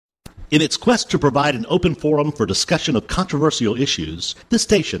In its quest to provide an open forum for discussion of controversial issues, this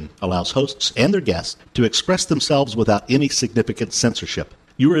station allows hosts and their guests to express themselves without any significant censorship.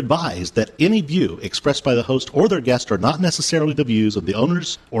 You are advised that any view expressed by the host or their guest are not necessarily the views of the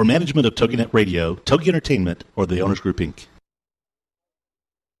owners or management of TogiNet Radio, Togi Entertainment, or the Owners Group, Inc.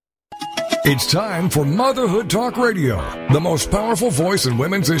 It's time for Motherhood Talk Radio, the most powerful voice in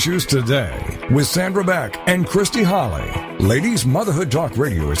women's issues today, with Sandra Beck and Christy Holly. Ladies, Motherhood Talk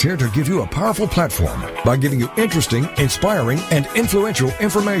Radio is here to give you a powerful platform by giving you interesting, inspiring, and influential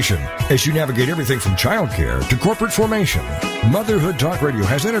information as you navigate everything from childcare to corporate formation. Motherhood Talk Radio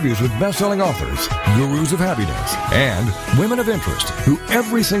has interviews with best-selling authors, gurus of happiness, and women of interest who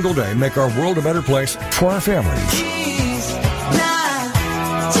every single day make our world a better place for our families.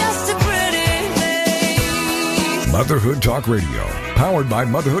 Motherhood Talk Radio, powered by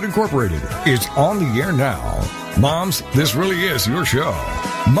Motherhood Incorporated, is on the air now. Moms, this really is your show.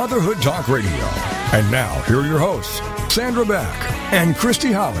 Motherhood Talk Radio. And now, here are your hosts, Sandra Beck and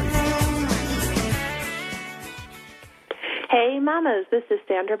Christy Holly. Hey, mamas, this is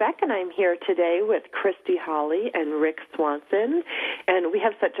Sandra Beck, and I'm here today with Christy Holly and Rick Swanson, and we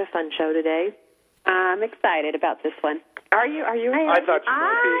have such a fun show today. I'm excited about this one. Are you? I thought you might be.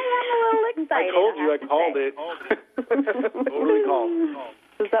 I am a little excited. I told you, I called it. Totally called.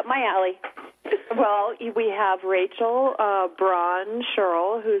 Is up my alley. Well, we have Rachel Braun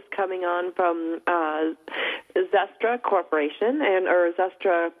Scherl, who's coming on from Zestra Corporation, or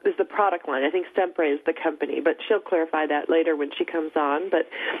Zestra is the product line. I think Semprae is the company, but she'll clarify that later when she comes on. But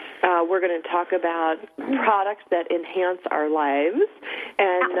we're going to talk about products that enhance our lives.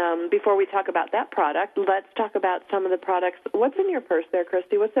 And before we talk about that product, let's talk about some of the products. What's in your purse there,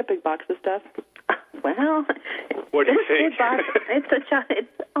 Christy? What's that big box of stuff? Well, What do you think?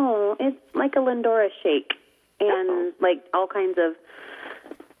 It's like a Lindora shake and like all kinds of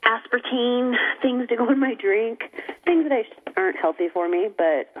aspartame things to go in my drink, things that aren't healthy for me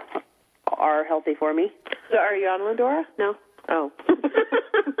but are healthy for me. So are you on Lindora? No. Oh.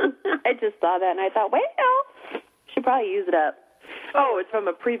 I just saw that and I thought, well, should probably use it up. Oh, it's from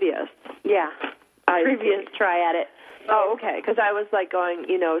a previous. Yeah, previous try at it. Oh, okay, because I was like going,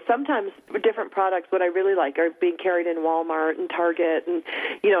 sometimes different products, what I really like are being carried in Walmart and Target, and,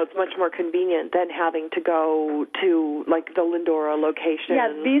 it's much more convenient than having to go to, like, the Lindora location.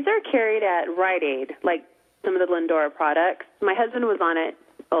 Yeah, these are carried at Rite Aid, like some of the Lindora products. My husband was on it,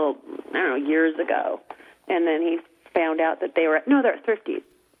 years ago, and then he found out that they're at Thrifties.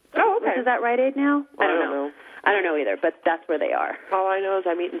 Oh, okay. Is that Rite Aid now? I don't know. I don't know either, but that's where they are. All I know is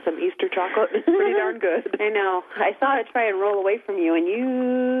I'm eating some Easter chocolate. It's pretty darn good. I know. I saw it try and roll away from you, and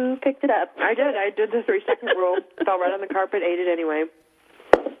you picked it up. I did. I did the 3-second rule. Fell right on the carpet, ate it anyway.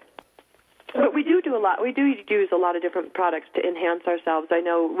 But we do a lot. We do use a lot of different products to enhance ourselves. I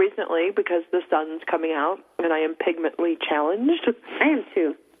know recently, because the sun's coming out, and I am pigmentally challenged. I am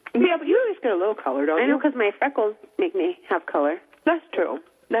too. Yeah, but you always get a little color, don't you? I know, because my freckles make me have color. That's true.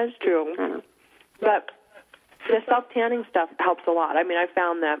 That's true. I know. But the self-tanning stuff helps a lot. I mean, I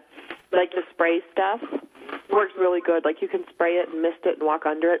found that, like, the spray stuff works really good. Like, you can spray it and mist it and walk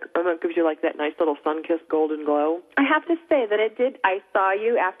under it, and it gives you, like, that nice little sun-kissed golden glow. I have to say that it did. I saw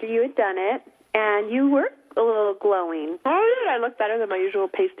you after you had done it, and you were a little glowing. Oh, did I look better than my usual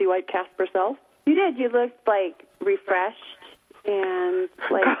pasty white Casper self? You did. You looked, like, refreshed and,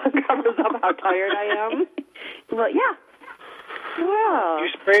 like... Covers up how tired I am. Well, yeah. Wow. You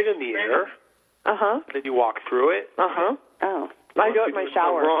sprayed in the air? Uh-huh. Then you walk through it? Oh. I do it in my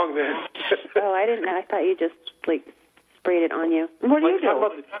shower. Wrong then. Oh, I didn't know. I thought you just, like, sprayed it on you. What do you do?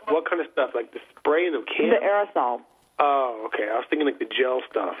 What kind of stuff? Like the spray in the can? The aerosol. Oh, okay. I was thinking like the gel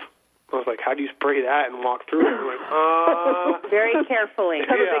stuff. I was like, how do you spray that and walk through it? I'm like, Very carefully.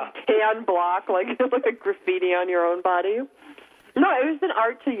 Have a big tan block, like a graffiti on your own body. No, it was an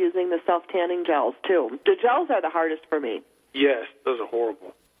art to using the self-tanning gels, too. The gels are the hardest for me. Yes, those are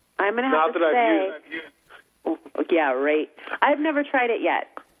horrible. I'm going to have Not to that say... I've used. Yeah, right. I've never tried it yet.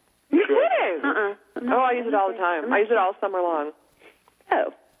 You kidding? No, I use it all the time. I use it all summer long.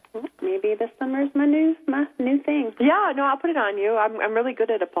 Oh. Well, maybe this summer's my new thing. Yeah, no, I'll put it on you. I'm really good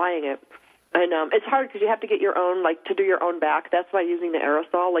at applying it. And it's hard because you have to get your own, like, to do your own back. That's why using the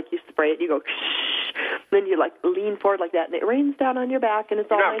aerosol, like, you spray it, you go, shh, then you, like, lean forward like that, and it rains down on your back, and it's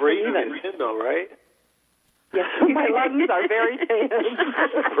all nice and even. You're not breathing it in, though, right? Yes, my lungs are very tan.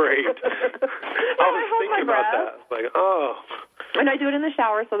 Great. I was thinking about that. Like, oh. And I do it in the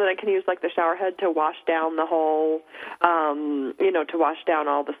shower so that I can use, like, the shower head to wash down the whole, to wash down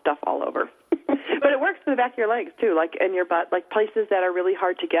all the stuff all over. But it works for the back of your legs, too, like in your butt, like places that are really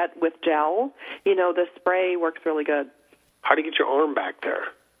hard to get with gel. The spray works really good. How do you get your arm back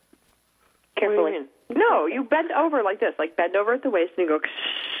there? Carefully. No, you bend over like this, like bend over at the waist and you go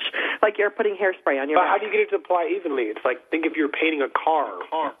like you're putting hairspray on your But neck. how do you get it to apply evenly? It's like, think if you're painting a car,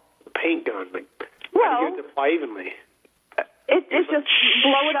 a paint gun. Like, how do you get it to apply evenly? It's just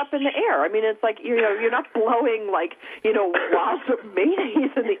blow it up in the air. I mean, it's like, you're not blowing like, wads of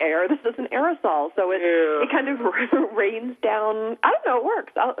mayonnaise in the air. This is an aerosol, so it kind of rains down. I don't know, it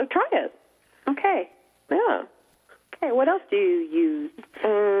works. I'll try it. Okay. Yeah. Okay, what else do you use to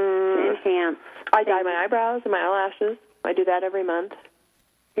enhance? I dye my eyebrows and my eyelashes. I do that every month.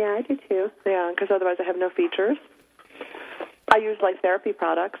 Yeah, I do too. Yeah, because otherwise I have no features. I use Life Therapy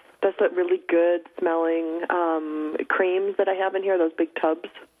products. That's the really good smelling creams that I have in here, those big tubs.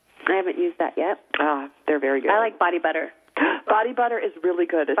 I haven't used that yet. They're very good. I like body butter. Body butter is really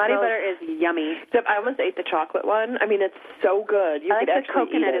good. Body butter is yummy. Except I almost ate the chocolate one. I mean, it's so good. I like the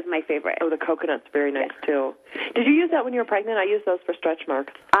coconut is my favorite. Oh, the coconut's very nice, too. Did you use that when you were pregnant? I used those for stretch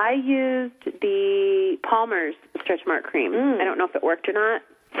marks. I used the Palmer's stretch mark cream. I don't know if it worked or not,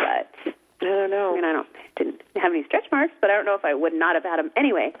 but I don't know. I mean, didn't have any stretch marks, but I don't know if I would not have had them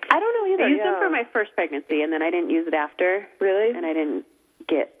anyway. I don't know either. I used them for my first pregnancy, and then I didn't use it after. Really? And I didn't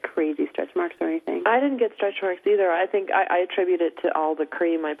get crazy stretch marks or anything. I didn't get stretch marks either. I think I attribute it to all the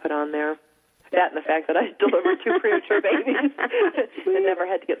cream I put on there. That and the fact that I delivered 2 premature babies and never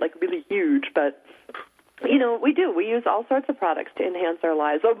had to get, like, really huge. But, we do. We use all sorts of products to enhance our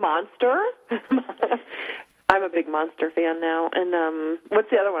lives. Oh, Monster. I'm a big Monster fan now. And what's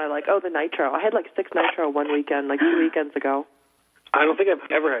the other one I like? Oh, the Nitro. I had, 6 Nitro one weekend, 2 weekends ago. I don't think I've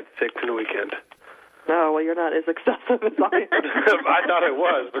ever had 6 in a weekend. No, well, you're not as excessive as I am. I thought it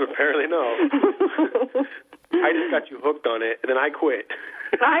was, but apparently no. I just got you hooked on it, and then I quit.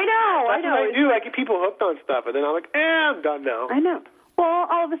 I know. That's what I do. I get people hooked on stuff, and then I'm like, I'm done now. I know. Well,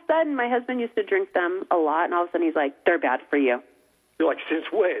 all of a sudden, my husband used to drink them a lot, and all of a sudden he's like, they're bad for you. You're like, since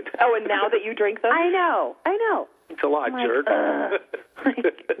when? Oh, and now that you drink them? I know. It's a lot, I'm jerk.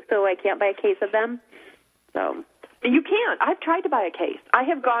 So I can't buy a case of them? So... You can't. I've tried to buy a case. I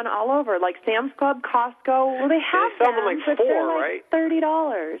have gone all over, like Sam's Club, Costco. Well, they have some them, like but 4, they're right?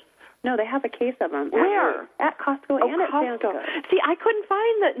 $30. No, they have a case of them. Where? At Costco and at Sam's Club. See, I couldn't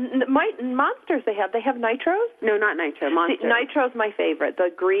find the Monsters they have. They have Nitros? No, not Nitro. Monster. See, Nitro's my favorite. The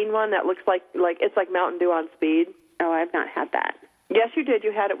green one that looks like it's like Mountain Dew on speed. Oh, I've not had that. Yes, you did.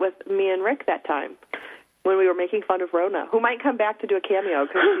 You had it with me and Rick that time when we were making fun of Rona, who might come back to do a cameo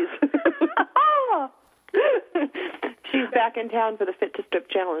because she's... She's back in town for the Fit to Strip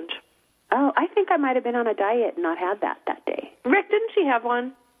challenge. Oh, I think I might have been on a diet and not had that day. Rick, didn't she have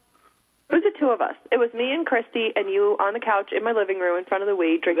one? It was the 2 of us. It was me and Christy and you on the couch in my living room in front of the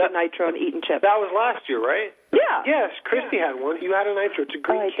Wii drinking Nitro and eating chips. That was last year, right? Yeah. Yes, Christy had one. You had a Nitro. It's a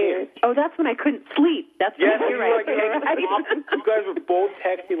green can. Oh, that's when I couldn't sleep. That's when Yes, you're you were right. like, hey, you guys were both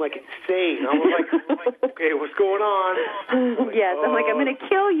texting like insane. I was like, okay, what's going on? Yes, I'm like, I'm going to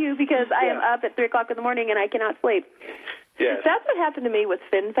kill you because I am up at 3 o'clock in the morning and I cannot sleep. Yes. That's what happened to me with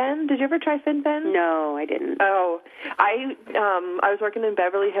FinFen. Did you ever try FinFen? No, I didn't. Oh, I was working in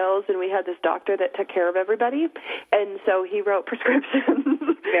Beverly Hills, and we had this doctor that took care of everybody, and so he wrote prescriptions.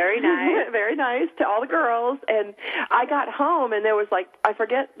 Very nice. Very nice to all the girls. And I got home, and there was, I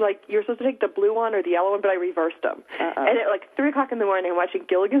forget, you're supposed to take the blue one or the yellow one, but I reversed them. And at, 3 o'clock in the morning, I'm watching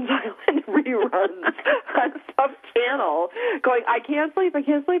Gilligan's Island reruns on some channel, going, I can't sleep.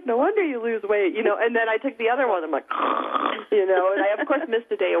 No wonder you lose weight, And then I took the other one. I'm like, and I, of course,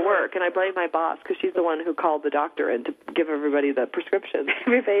 missed a day of work, and I blame my boss because she's the one who called the doctor in to give everybody the prescriptions.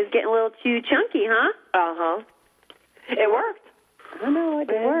 Everybody's getting a little too chunky, huh? Uh-huh. It worked. I know, it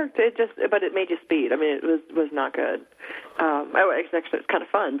worked. But it made you speed. I mean, it was not good. Actually, it's kind of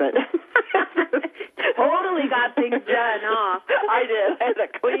fun, but totally got things done, huh? I did. I had a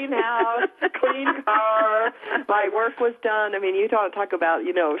clean house, clean car. My work was done. I mean, you don't talk about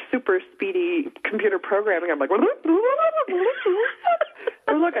super speedy computer programming. I'm like, oh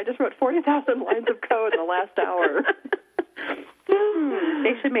look, I just wrote 40,000 lines of code in the last hour.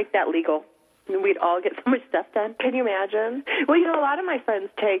 They should make that legal. We'd all get so much stuff done. Can you imagine? Well, a lot of my friends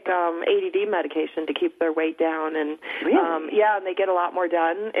take ADD medication to keep their weight down, and really? and they get a lot more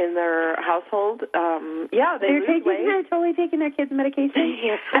done in their household. They're totally taking their kids' medication.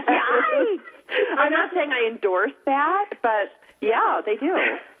 Yikes! I'm not saying I endorse that, but yeah, they do.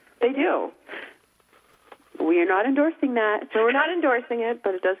 They do. We are not endorsing that. So we're not endorsing it,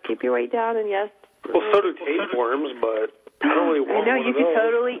 but it does keep your weight down, and yes. Well, so do tapeworms, but I don't really want I know, one you of could those.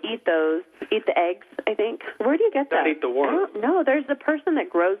 totally eat those. Eat the eggs, I think. Where do you get them? Not eat the worm. No, there's the person that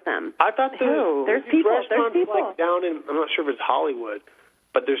grows them. I thought There's people. Restaurants like down in, I'm not sure if it's Hollywood,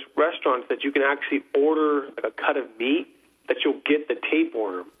 but there's restaurants that you can actually order a cut of meat that you'll get the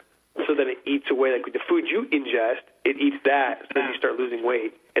tapeworm. so then it eats away, like with the food you ingest, it eats that, so then you start losing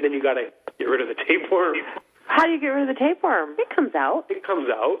weight. And then you got to get rid of the tapeworm. How do you get rid of the tapeworm? It comes out. It comes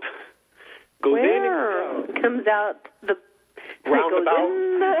out. Goes Where? in and It comes out the roundabout.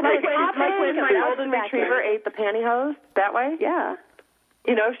 Like when my golden retriever ate the pantyhose that way? Yeah.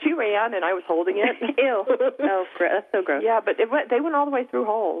 You know, she ran and I was holding it. Ew. Oh, that's so gross. Yeah, but they went all the way through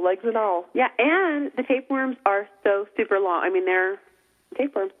whole, legs and all. Yeah, and the tapeworms are so super long. I mean, they're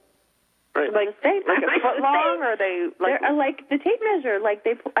tapeworms. Right. Like a foot long, or are they like... They're like the tape measure. Like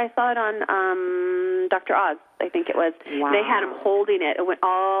I saw it on Dr. Oz, I think it was. Wow. They had him holding it. It went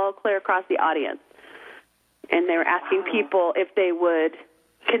all clear across the audience. And they were asking people if they would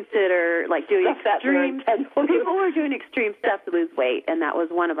consider like doing extreme. People were doing extreme stuff to lose weight, and that was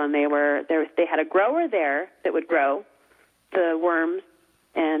one of them. They had a grower there that would grow the worms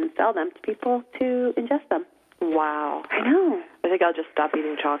and sell them to people to ingest them. Wow. I know. I think I'll just stop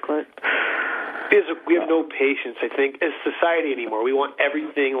eating chocolate. We have no patience, I think, as society anymore. We want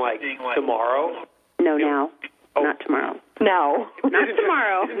everything like tomorrow. No, now. Oh. Not tomorrow. Now. Not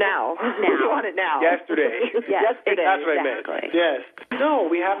tomorrow. Now. You want it now. Yesterday. Yes. Yesterday. That's what Exactly. I meant. Yes. No,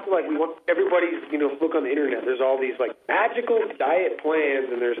 we have to, we want everybody's, look on the internet. There's all these, magical diet plans,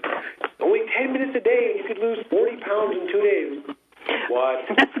 and there's only 10 minutes a day, and you could lose 40 pounds in 2 days. What?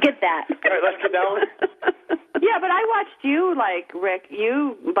 Let's get that. All right, let's get down. Yeah, but I watched you, Rick,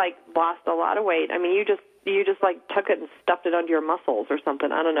 you, lost a lot of weight. I mean, you just took it and stuffed it under your muscles or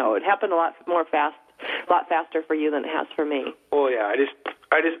something. I don't know. It happened a lot faster for you than it has for me. Well, yeah, I just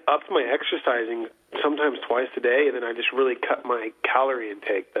upped my exercising sometimes twice a day, and then I just really cut my calorie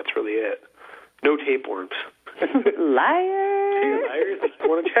intake. That's really it. No tapeworms. Liar. Hey, liars.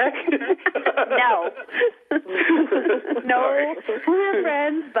 Want to check? No. No. We're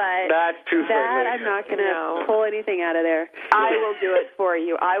friends, but that's too friendly. I'm not going to pull anything out of there. I will do it for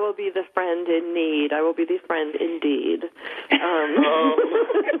you. I will be the friend in need. I will be the friend indeed. Thank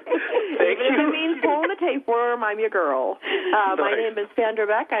Even you. if it means pulling the tapeworm, I'm your girl. My name is Sandra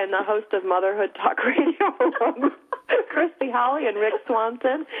Beck. I am the host of Motherhood Talk Radio. Christy Holly and Rick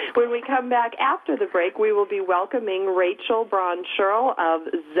Swanson. When we come back after the break, we will be welcoming Rachel Braun Scherl of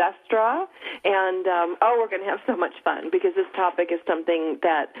Zestra. And, we're going to have so much fun because this topic is something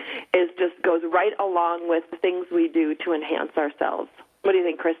that goes right along with the things we do to enhance ourselves. What do you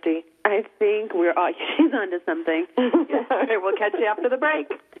think, Christy? I think she's onto something. All right, we'll catch you after the break.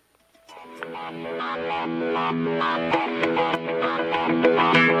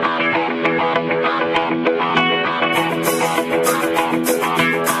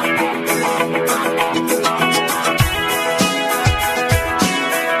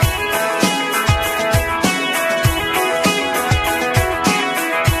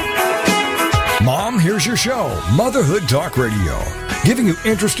 Mom, here's your show, Motherhood Talk Radio, giving you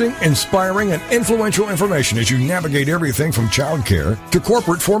interesting, inspiring, and influential information as you navigate everything from childcare to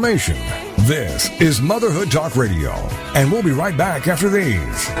corporate formation. This is Motherhood Talk Radio, and we'll be right back after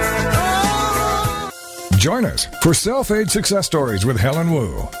these. Join us for Self-Aid Success Stories with Helen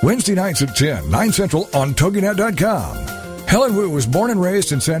Wu, Wednesday nights at 10, 9 Central on TogiNet.com. Helen Wu was born and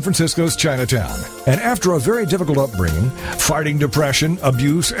raised in San Francisco's Chinatown, and after a very difficult upbringing, fighting depression,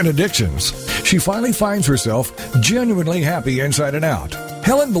 abuse, and addictions, she finally finds herself genuinely happy inside and out.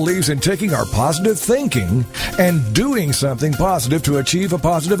 Helen believes in taking our positive thinking and doing something positive to achieve a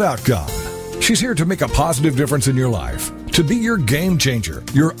positive outcome. She's here to make a positive difference in your life, to be your game changer,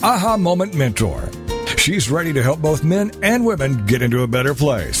 your aha moment mentor. She's ready to help both men and women get into a better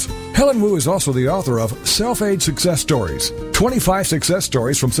place. Helen Wu is also the author of Self-Aid Success Stories, 25 Success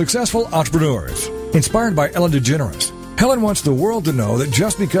Stories from Successful Entrepreneurs. Inspired by Ellen DeGeneres, Helen wants the world to know that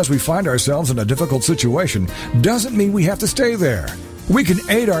just because we find ourselves in a difficult situation doesn't mean we have to stay there. We can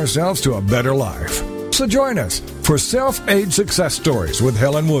aid ourselves to a better life. So join us for Self-Aid Success Stories with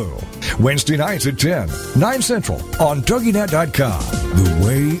Helen Wu, Wednesday nights at 10, 9 Central on TogiNet.com. The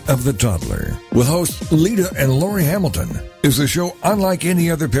Way of the Toddler, with hosts Lita and Lori Hamilton, is a show unlike any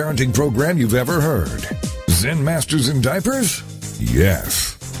other parenting program you've ever heard. Zen Masters in Diapers?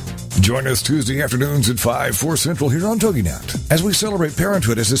 Yes. Join us Tuesday afternoons at 5, 4 Central here on TogiNet as we celebrate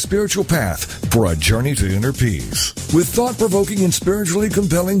parenthood as a spiritual path for a journey to inner peace. With thought-provoking and spiritually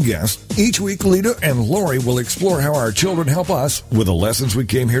compelling guests, each week Lita and Lori will explore how our children help us with the lessons we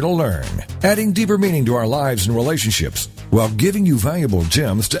came here to learn, adding deeper meaning to our lives and relationships while giving you valuable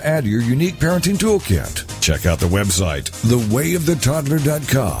gems to add to your unique parenting toolkit. Check out the website,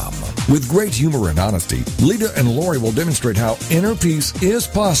 thewayofthetoddler.com. With great humor and honesty, Lita and Lori will demonstrate how inner peace is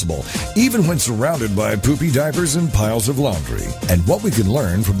possible, even when surrounded by poopy diapers and piles of laundry, and what we can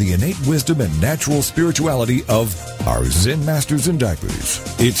learn from the innate wisdom and natural spirituality of our Zen masters in diapers.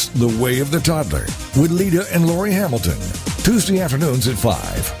 It's The Way of the Toddler with Lita and Lori Hamilton. Tuesday afternoons at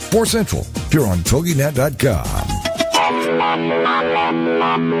 5, 4 Central, here on TogiNet.com.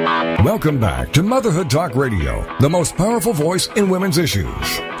 Welcome back to Motherhood Talk Radio, the most powerful voice in women's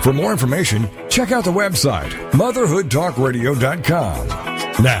issues. For more information, check out the website, motherhoodtalkradio.com.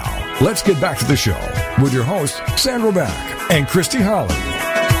 Now, let's get back to the show with your hosts, Sandra Beck and Christy Holly.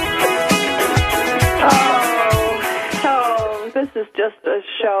 This is just a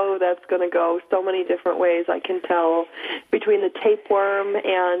show that's going to go so many different ways, I can tell, between the tapeworm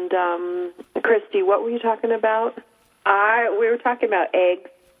and Christy. What were you talking about? We were talking about eggs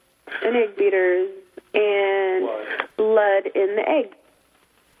and egg beaters and blood in the egg.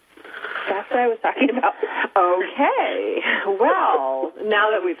 That's what I was talking about. Okay. Well, now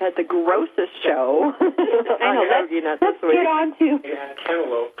that we've had the grossest show, I know, let's get on to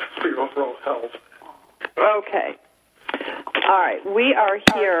cantaloupe for your overall health. Okay. All right, we are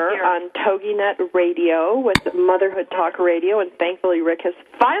here on TogiNet Radio with Motherhood Talk Radio, and thankfully Rick has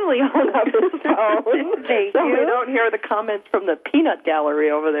finally hung up his phone. Thank so you. we don't hear the comments from the peanut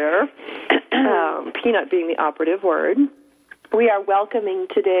gallery over there, peanut being the operative word. We are welcoming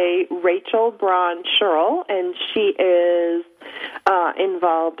today Rachel Braun Scherl, and she is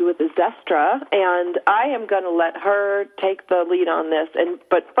involved with Zestra, and I am going to let her take the lead on this.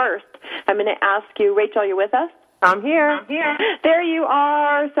 But first, I'm going to ask you, Rachel, are you with us? I'm here. There you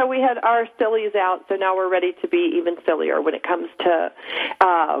are. So we had our sillies out, so now we're ready to be even sillier when it comes to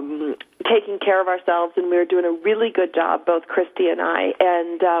taking care of ourselves, and we're doing a really good job, both Christy and I.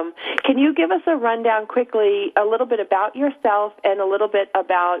 And can you give us a rundown quickly, a little bit about yourself and a little bit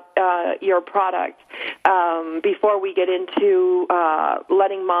about your product before we get into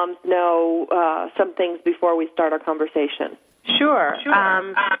letting moms know some things before we start our conversation? Sure.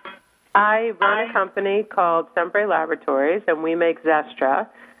 I run a company called Semprae Laboratories, and we make Zestra,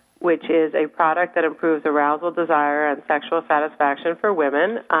 which is a product that improves arousal, desire, and sexual satisfaction for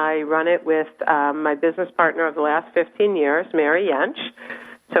women. I run it with my business partner of the last 15 years, Mary Jaensch.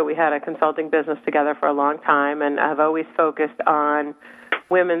 So we had a consulting business together for a long time, and I've always focused on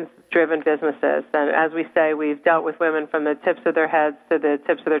women's-driven businesses. And as we say, we've dealt with women from the tips of their heads to the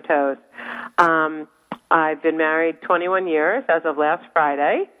tips of their toes. I've been married 21 years as of last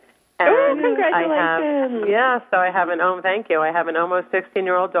Friday. Oh, congratulations. So I have thank you. I have an almost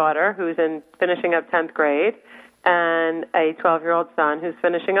 16-year-old daughter who's finishing up 10th grade and a 12-year-old son who's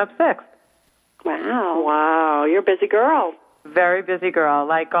finishing up 6th. Wow, you're a busy girl. Very busy girl,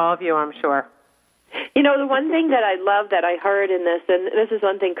 like all of you, I'm sure. You know, the one thing that I love that I heard in this, and this is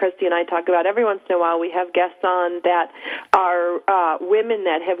one thing Christy and I talk about every once in a while, we have guests on that are women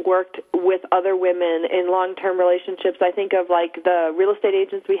that have worked with other women in long-term relationships. I think of, like, the real estate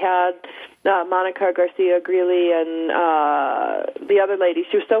agents we had, Monica Garcia Greeley and the other lady.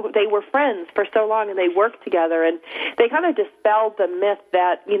 They were friends for so long, and they worked together, and they kind of dispelled the myth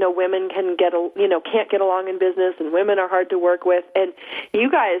that, you know, women can't get along in business, and women are hard to work with. And you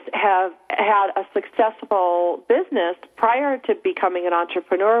guys have had a successful business prior to becoming an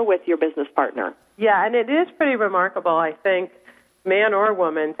entrepreneur with your business partner. Yeah, and it is pretty remarkable, I think, man or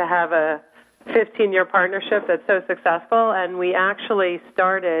woman, to have a 15-year partnership that's so successful. And we actually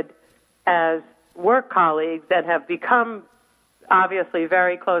started as work colleagues and have become obviously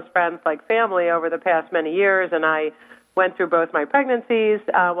very close friends, like family, over the past many years. And I went through both my pregnancies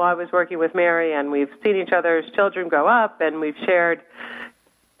while I was working with Mary, and we've seen each other's children grow up, and we've shared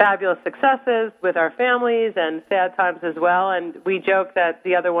fabulous successes with our families and sad times as well. And we joke that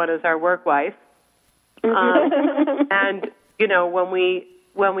the other one is our work wife. And, you know, when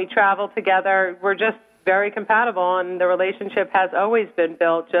we travel together, we're just very compatible, and the relationship has always been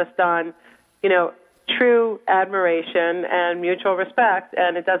built just on, you know, true admiration and mutual respect,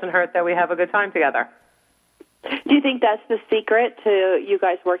 and it doesn't hurt that we have a good time together. Do you think that's the secret to you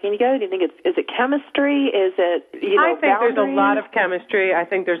guys working together? Do you think is it chemistry? Is it, I think boundaries? There's a lot of chemistry. I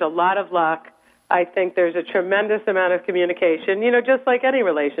think there's a lot of luck. I think there's a tremendous amount of communication, you know, just like any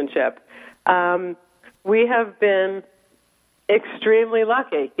relationship. We have been extremely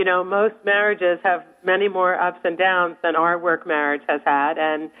lucky. You know, most marriages have many more ups and downs than our work marriage has had,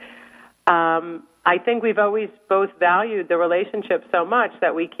 and I think we've always both valued the relationship so much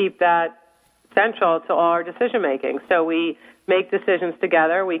that we keep that central to all our decision-making. So we make decisions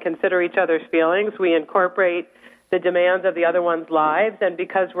together. We consider each other's feelings. We incorporate the demands of the other one's lives. And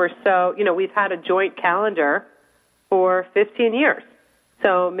because we're so, you know, we've had a joint calendar for 15 years.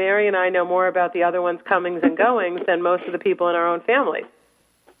 So Mary and I know more about the other one's comings and goings than most of the people in our own families.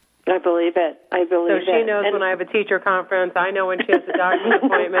 I believe it. So she knows when I have a teacher conference. I know when she has a doctor's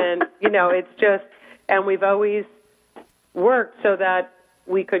appointment. It's just, and we've always worked so that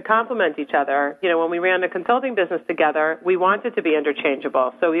we could complement each other. When we ran the consulting business together, we wanted to be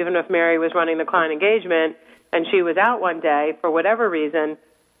interchangeable. So even if Mary was running the client engagement and she was out one day for whatever reason,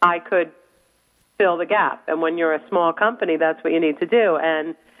 I could fill the gap. And when you're a small company, that's what you need to do.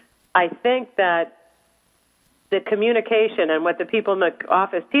 And I think that the communication and what the people in the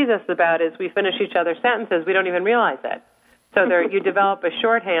office tease us about is we finish each other's sentences. We don't even realize it. So you develop a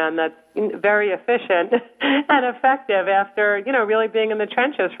shorthand that's very efficient and effective after, really being in the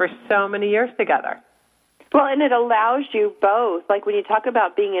trenches for so many years together. Well, and it allows you both, like when you talk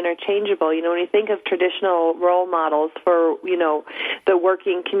about being interchangeable, when you think of traditional role models for, the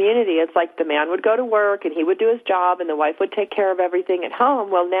working community, it's like the man would go to work and he would do his job and the wife would take care of everything at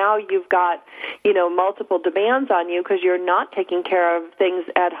home. Well, now you've got, multiple demands on you because you're not taking care of things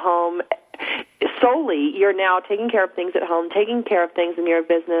at home solely. You're now taking care of things at home, taking care of things in your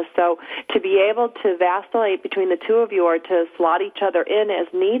business. So to be able to vacillate between the two of you or to slot each other in as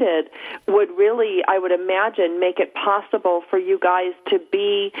needed would really, I would imagine, make it possible for you guys to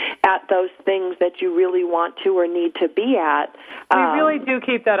be at those things that you really want to or need to be at. We really do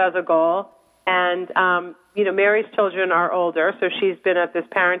keep that as a goal. And, Mary's children are older, so she's been at this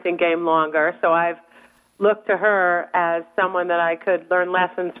parenting game longer. So I've looked to her as someone that I could learn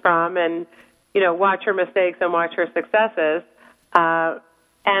lessons from and, watch her mistakes and watch her successes.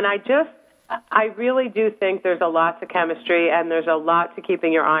 And I really do think there's a lot to chemistry and there's a lot to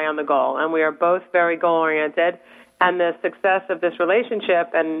keeping your eye on the goal. And we are both very goal-oriented. And the success of this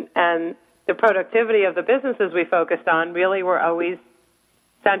relationship and the productivity of the businesses we focused on really were always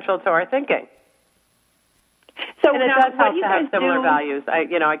central to our thinking. So and it does help to have similar values.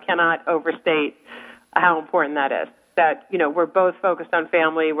 I cannot overstate how important that is. That, we're both focused on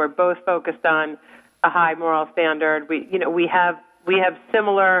family. We're both focused on a high moral standard. We have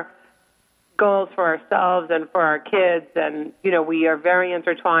similar goals for ourselves and for our kids, and, we are very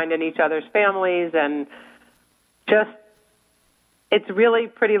intertwined in each other's families, and it's really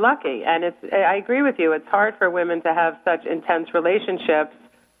pretty lucky. And I agree with you. It's hard for women to have such intense relationships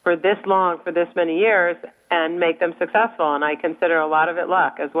for this long, for this many years, and make them successful. And I consider a lot of it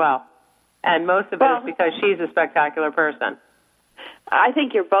luck as well. And most of it is because she's a spectacular person. I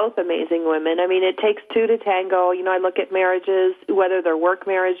think you're both amazing women. I mean, it takes two to tango. I look at marriages, whether they're work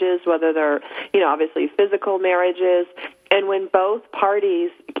marriages, whether they're, obviously physical marriages. And when both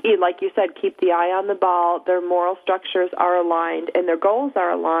parties, like you said, keep the eye on the ball, their moral structures are aligned and their goals are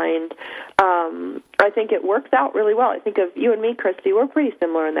aligned, I think it works out really well. I think of you and me, Christy, we're pretty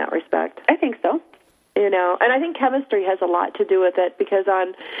similar in that respect. I think so. And I think chemistry has a lot to do with it because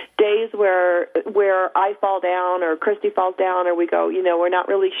on days where I fall down or Christy falls down or we go, we're not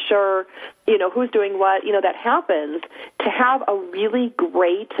really sure, who's doing what, that happens. To have a really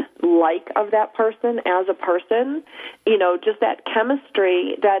great like of that person as a person, just that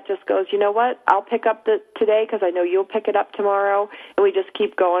chemistry that just goes, what, I'll pick up today because I know you'll pick it up tomorrow, and we just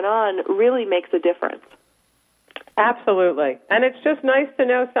keep going on, really makes a difference. Absolutely. And it's just nice to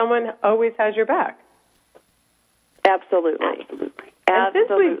know someone always has your back. Absolutely. And since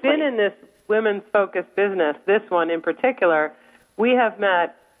we've been in this women's-focused business, this one in particular, we have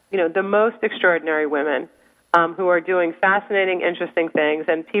met, the most extraordinary women who are doing fascinating, interesting things,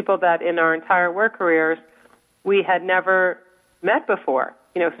 and people that in our entire work careers we had never met before.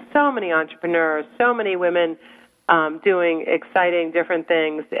 So many entrepreneurs, so many women doing exciting, different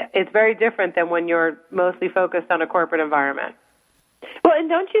things. It's very different than when you're mostly focused on a corporate environment. Well, and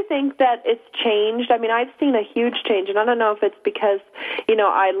don't you think that it's changed? I mean, I've seen a huge change, and I don't know if it's because,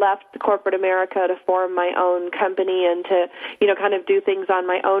 I left corporate America to form my own company and to, kind of do things on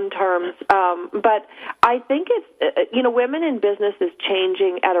my own terms. But I think it's, women in business is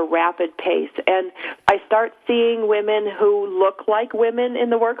changing at a rapid pace, and I start seeing women who look like women in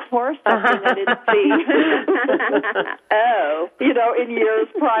the workforce, something I didn't see. In years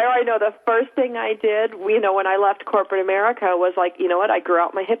prior. I know the first thing I did, when I left corporate America was like, I grew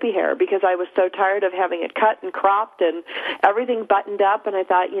out my hippie hair because I was so tired of having it cut and cropped and everything buttoned up. And I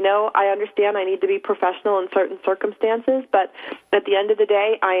thought, I understand I need to be professional in certain circumstances, but at the end of the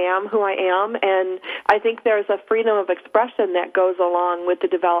day, I am who I am. And I think there's a freedom of expression that goes along with the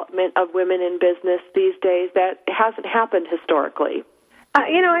development of women in business these days that hasn't happened historically.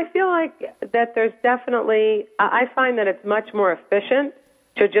 I feel like that there's definitely, I find that it's much more efficient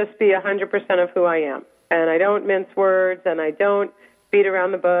to just be 100% of who I am. And I don't mince words, and I don't beat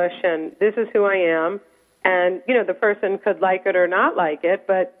around the bush, and this is who I am. And, the person could like it or not like it,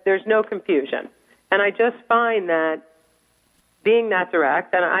 but there's no confusion. And I just find that being that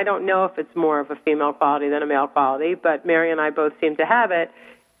direct, and I don't know if it's more of a female quality than a male quality, but Mary and I both seem to have it,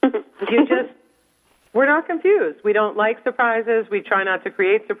 we're not confused. We don't like surprises. We try not to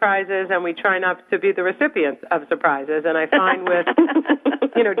create surprises, and we try not to be the recipients of surprises. And I find with,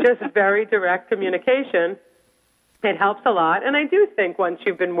 just very direct communication, it helps a lot. And I do think once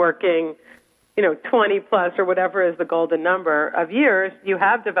you've been working, 20 plus or whatever is the golden number of years, you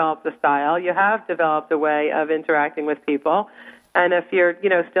have developed a style. You have developed a way of interacting with people. And if you're,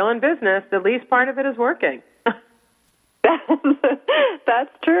 still in business, the least part of it is working.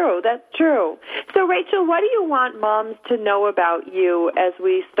 That's true. That's true. So, Rachel, what do you want moms to know about you as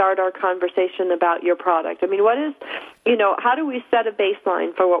we start our conversation about your product? I mean, what is, how do we set a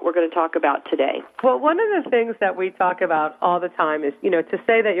baseline for what we're going to talk about today? Well, one of the things that we talk about all the time is, to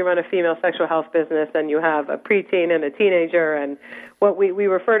say that you run a female sexual health business and you have a preteen and a teenager, and what we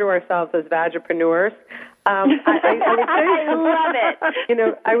refer to ourselves as vagipreneurs. I would say, I love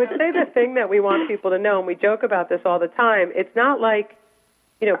it. I would say the thing that we want people to know, and we joke about this all the time, it's not like,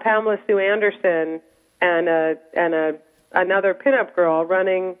 Pamela Sue Anderson and another pinup girl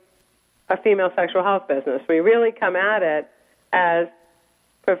running a female sexual health business. We really come at it as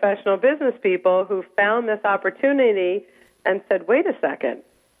professional business people who found this opportunity and said, wait a second,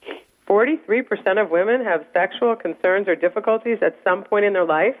 43% of women have sexual concerns or difficulties at some point in their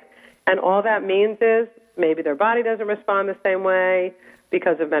life, and all that means is maybe their body doesn't respond the same way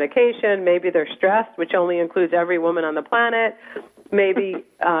because of medication. Maybe they're stressed, which only includes every woman on the planet. Maybe,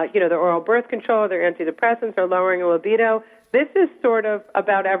 their oral birth control, their antidepressants are lowering their libido. This is sort of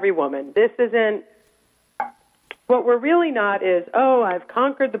about every woman. This isn't, what we're really not is, I've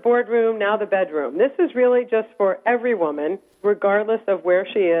conquered the boardroom, now the bedroom. This is really just for every woman, regardless of where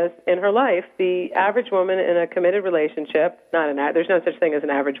she is in her life. The average woman in a committed relationship, there's no such thing as an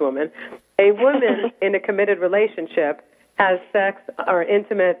average woman, a woman in a committed relationship has sex or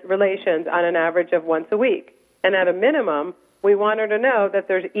intimate relations on an average of once a week. And at a minimum, we want her to know that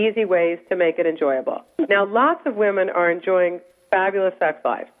there's easy ways to make it enjoyable. Now, lots of women are enjoying fabulous sex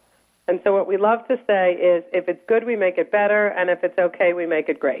lives. And so what we love to say is, if it's good, we make it better, and if it's okay, we make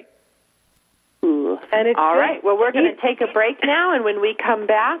it great. Ooh. All right. Well, we're going to take a break now, and when we come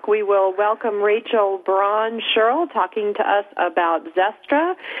back, we will welcome Rachel Braun Scherl talking to us about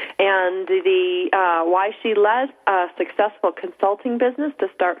Zestra and the why she led a successful consulting business to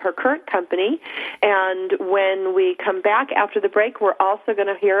start her current company. And when we come back after the break, we're also going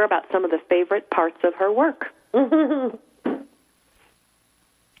to hear about some of the favorite parts of her work.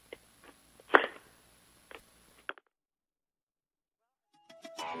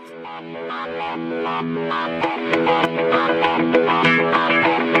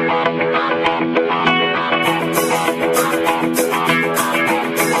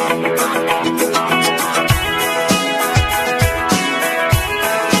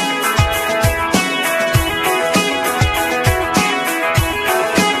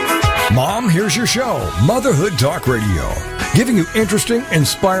 Mom, here's your show, Motherhood Talk Radio, giving you interesting,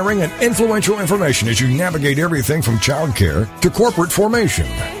 inspiring, and influential information as you navigate everything from childcare to corporate formation.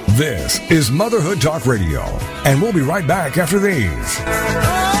 This is Motherhood Talk Radio, and we'll be right back after these.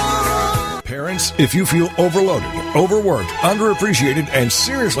 Parents, if you feel overloaded, overworked, underappreciated, and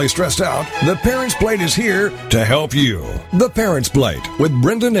seriously stressed out, The Parents Plate is here to help you. The Parents Plate with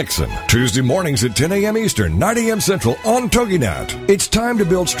Brenda Nixon. Tuesday mornings at 10 a.m. Eastern, 9 a.m. Central on TogiNet. It's time to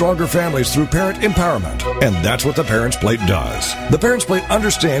build stronger families through parent empowerment. And that's what The Parents Plate does. The Parents Plate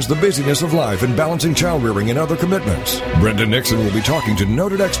understands the busyness of life and balancing child rearing and other commitments. Brenda Nixon will be talking to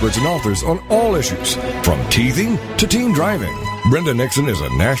noted experts and authors on all issues, from teething to teen driving. Brenda Nixon is a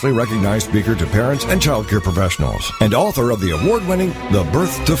nationally recognized speaker to parents and childcare professionals and author of the award-winning The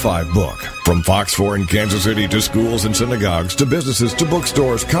Birth to 5 book. From Fox 4 in Kansas City to schools and synagogues to businesses to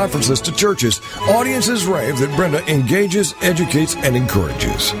bookstores, conferences to churches, audiences rave that Brenda engages, educates, and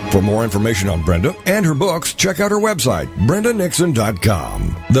encourages. For more information on Brenda and her books, check out her website,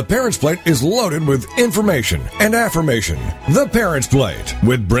 BrendaNixon.com. The Parents Plate is loaded with information and affirmation. The Parents Plate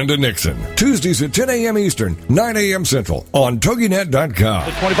with Brenda Nixon. Tuesdays at 10 a.m. Eastern, 9 a.m. Central on TogiNet.com.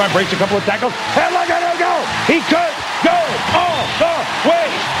 The 25 breaks a couple of tackles, and look at him go! He could go all the way!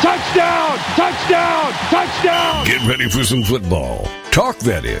 Touchdown! Touchdown! Touchdown! Get ready for some football. Talk,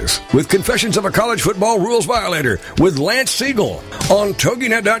 that is, with Confessions of a College Football Rules Violator with Lance Siegel on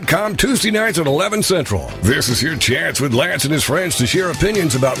TogiNet.com Tuesday nights at 11 Central. This is your chance with Lance and his friends to share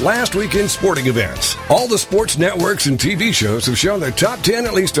opinions about last weekend's sporting events. All the sports networks and TV shows have shown their top 10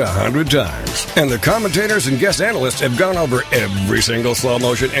 at least 100 times. And the commentators and guest analysts have gone over every single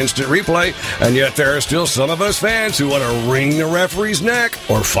slow-motion instant replay, and yet there are still some of us fans who want to wring the referee's neck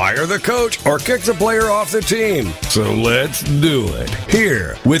or fire the coach or kick the player off the team. So let's do it.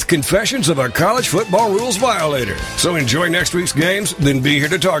 Here with Confessions of a College Football Rules Violator. So enjoy next week's games, then be here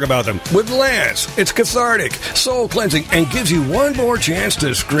to talk about them with Lance. It's cathartic, soul cleansing, and gives you one more chance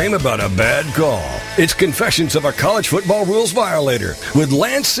to scream about a bad call. It's Confessions of a College Football Rules Violator with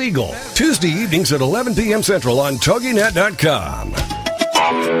Lance Siegel, Tuesday evenings at 11 p.m. Central on TogiNet.com.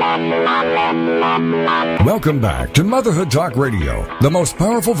 Welcome back to Motherhood Talk Radio, the most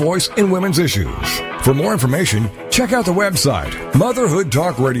powerful voice in women's issues. For more information, check out the website,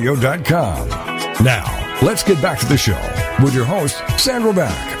 motherhoodtalkradio.com. Now, let's get back to the show with your hosts, Sandra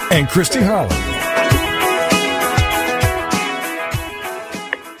Beck and Christy Holly.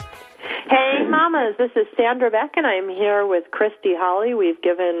 Hey, mamas, this is Sandra Beck, and I'm here with Christy Holly. We've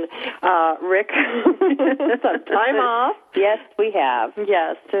given Rick some time off. Yes, we have.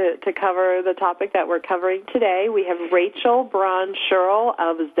 Yes, to cover the topic that we're covering today. We have Rachel Braun Scherl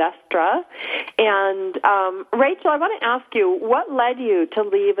of Zestra. And Rachel, I want to ask you, what led you to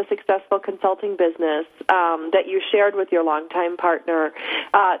leave a successful consulting business that you shared with your longtime partner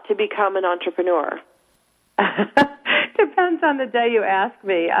to become an entrepreneur? Depends on the day you ask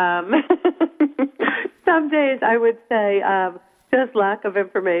me. Some days I would say just lack of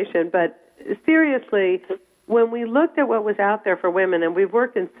information, but seriously, when we looked at what was out there for women, and we've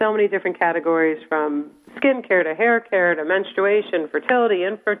worked in so many different categories from skin care to hair care to menstruation, fertility,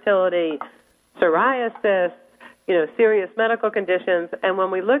 infertility, psoriasis, serious medical conditions, and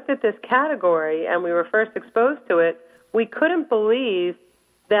when we looked at this category and we were first exposed to it, we couldn't believe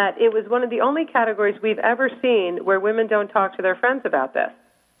that it was one of the only categories we've ever seen where women don't talk to their friends about this.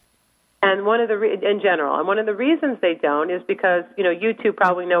 And in general, one of the reasons they don't is because, you two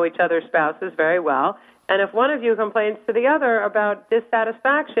probably know each other's spouses very well. And if one of you complains to the other about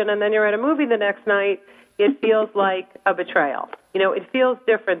dissatisfaction and then you're at a movie the next night, it feels like a betrayal. It feels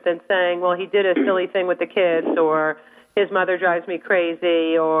different than saying, well, he did a silly thing with the kids, or his mother drives me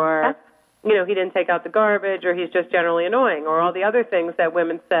crazy, or he didn't take out the garbage, or he's just generally annoying, or all the other things that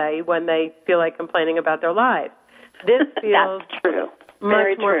women say when they feel like complaining about their lives. This feels That's true.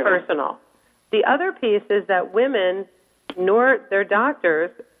 much more personal. The other piece is that women, nor their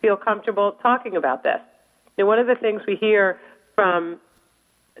doctors, feel comfortable talking about this. One of the things we hear from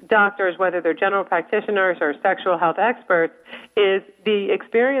doctors, whether they're general practitioners or sexual health experts, is the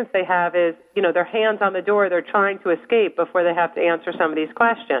experience they have is, their hands on the door, they're trying to escape before they have to answer some of these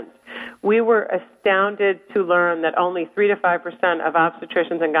questions. We were astounded to learn that only 3 to 5% of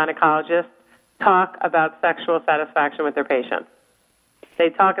obstetricians and gynecologists talk about sexual satisfaction with their patients. They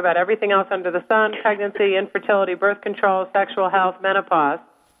talk about everything else under the sun: pregnancy, infertility, birth control, sexual health, menopause.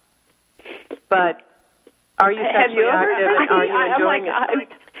 But are you sexually active and are you enjoying it?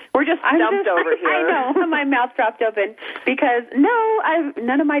 We're just stumped over here. I know. My mouth dropped open because,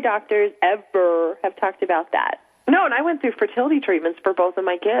 none of my doctors ever have talked about that. No, and I went through fertility treatments for both of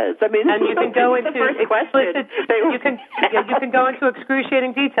my kids. I mean, and you can go into explicit. You can go into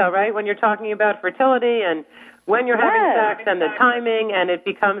excruciating detail, right? When you're talking about fertility and when you're having sex and the timing, and it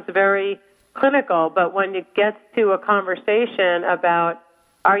becomes very clinical. But when it gets to a conversation about,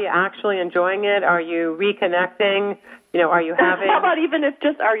 are you actually enjoying it? Are you reconnecting? Are you having... How about even if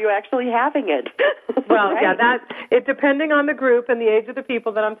just, are you actually having it? Well, right? Depending on the group and the age of the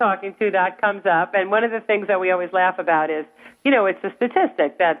people that I'm talking to, that comes up. And one of the things that we always laugh about is, it's a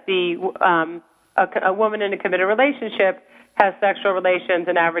statistic that a woman in a committed relationship has sexual relations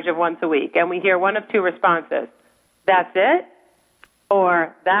an average of once a week. And we hear one of two responses: that's it,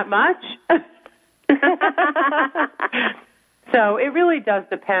 or that much. So it really does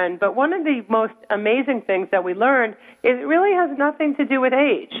depend. But one of the most amazing things that we learned is it really has nothing to do with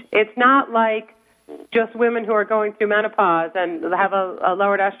age. It's not like just women who are going through menopause and have a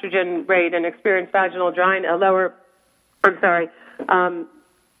lowered estrogen rate and experience vaginal dryness,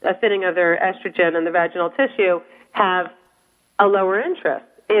 a thinning of their estrogen and the vaginal tissue, have a lower interest.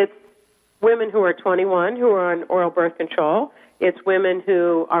 It's women who are 21 who are on oral birth control. It's women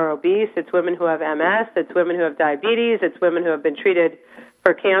who are obese. It's women who have MS. It's women who have diabetes. It's women who have been treated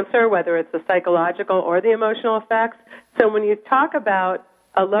for cancer, whether it's the psychological or the emotional effects. So when you talk about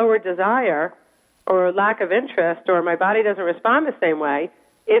a lower desire or lack of interest or my body doesn't respond the same way,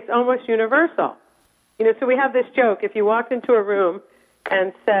 it's almost universal. So we have this joke. If you walked into a room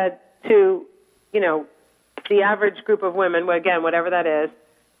and said to, the average group of women, again, whatever that is,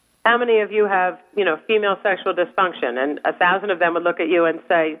 how many of you have, female sexual dysfunction? And 1,000 of them would look at you and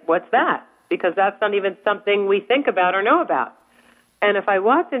say, what's that? Because that's not even something we think about or know about. And if I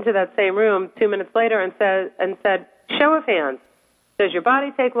walked into that same room 2 minutes later and said, show of hands, does your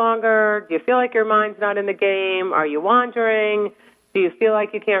body take longer? Do you feel like your mind's not in the game? Are you wandering? Do you feel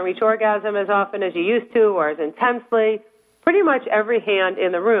like you can't reach orgasm as often as you used to or as intensely? Pretty much every hand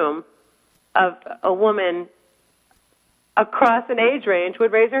in the room of a woman across an age range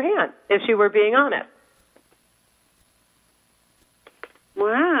would raise her hand if she were being honest.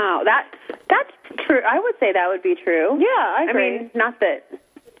 Wow, that's true. I would say that would be true. Yeah, I agree. I mean, not that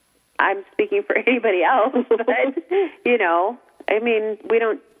I'm speaking for anybody else, but, we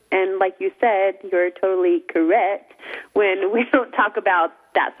don't, and like you said, you're totally correct, when we don't talk about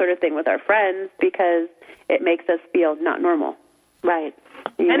that sort of thing with our friends because it makes us feel not normal. Right.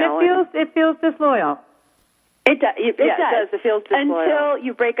 It feels disloyal. It does. It does. It feels disloyal. Until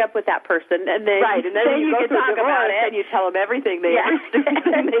you break up with that person, and then and then you can talk about it, and you tell them everything they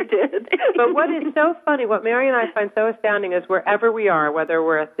did. But what is so funny, what Mary and I find so astounding is wherever we are, whether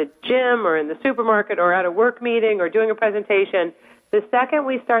we're at the gym or in the supermarket or at a work meeting or doing a presentation, the second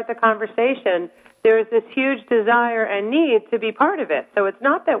we start the conversation, there is this huge desire and need to be part of it. So it's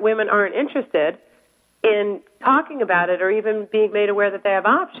not that women aren't interested in talking about it or even being made aware that they have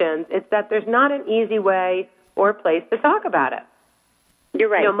options. It's that there's not an easy way or place to talk about it. You're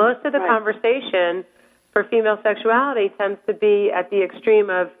right. Most of the conversation for female sexuality tends to be at the extreme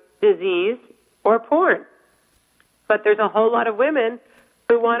of disease or porn. But there's a whole lot of women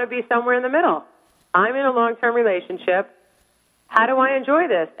who want to be somewhere in the middle. I'm in a long-term relationship. How do I enjoy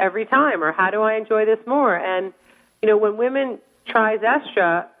this every time? Or how do I enjoy this more? And, when women try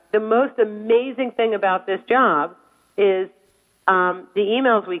Zestra, the most amazing thing about this job is the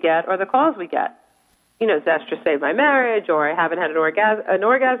emails we get or the calls we get. Zestra saved my marriage, or I haven't had an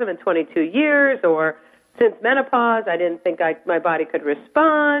orgasm in 22 years, or since menopause, I didn't think my body could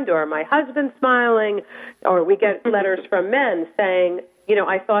respond, or my husband's smiling, or we get letters from men saying,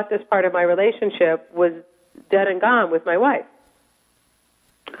 I thought this part of my relationship was dead and gone with my wife.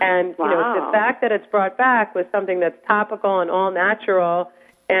 And, the fact that it's brought back with something that's topical and all natural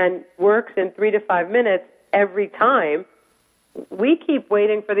and works in 3 to 5 minutes every time, we keep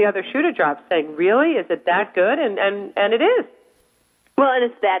waiting for the other shoe to drop, saying, really? Is it that good? And it is. Well, and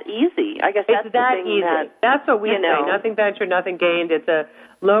it's that easy. I guess that's it's that the thing easy. That's what we say. Nothing ventured, nothing gained. It's a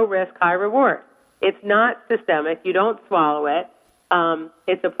low risk, high reward. It's not systemic. You don't swallow it.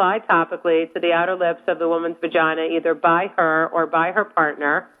 It's applied topically to the outer lips of the woman's vagina, either by her or by her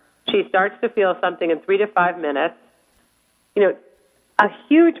partner. She starts to feel something in 3 to 5 minutes. A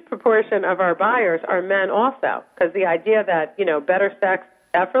huge proportion of our buyers are men also, because the idea that, better sex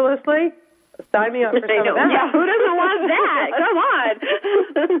effortlessly, sign me up for some of that. Yeah, who doesn't want that? Come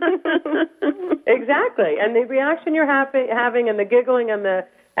on. Exactly. And the reaction you're having and the giggling and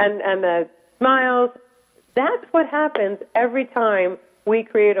the smiles, that's what happens every time we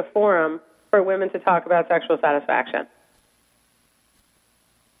create a forum for women to talk about sexual satisfaction.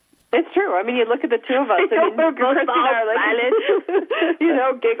 It's true. I mean, you look at the two of us. We're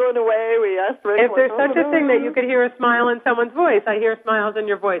giggling away. We ask. If there's such a thing that you could hear a smile in someone's voice, I hear smiles in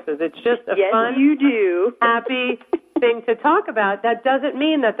your voices. It's just a fun, happy thing to talk about. That doesn't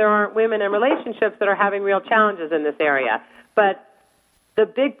mean that there aren't women in relationships that are having real challenges in this area. But the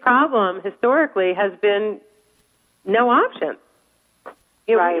big problem historically has been no options.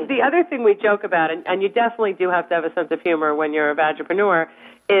 Right. The other thing we joke about, and you definitely do have to have a sense of humor when you're a vagipreneur,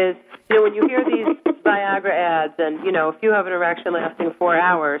 is, when you hear these Viagra ads and, if you have an erection lasting 4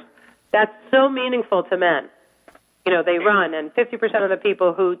 hours, that's so meaningful to men. They run, and 50% of the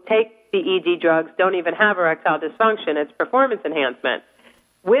people who take the ED drugs don't even have erectile dysfunction. It's performance enhancement.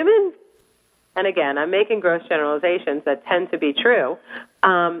 Women, and again, I'm making gross generalizations that tend to be true,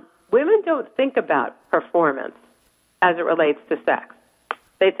 women don't think about performance as it relates to sex.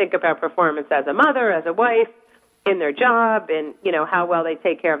 They think about performance as a mother, as a wife, in their job, in, how well they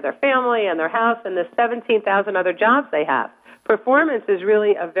take care of their family and their house, and the 17,000 other jobs they have. Performance is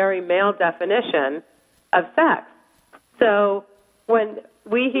really a very male definition of sex. So when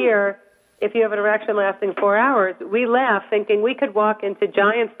we hear, if you have an erection lasting 4 hours, we laugh thinking we could walk into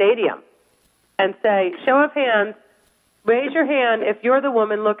Giant Stadium and say, show of hands, raise your hand if you're the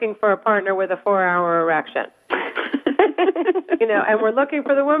woman looking for a partner with a 4-hour erection. And we're looking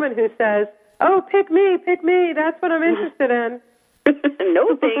for the woman who says, oh, pick me, that's what I'm interested in.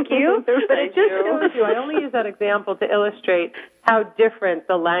 No, thank you. But it just shows you, I only use that example to illustrate how different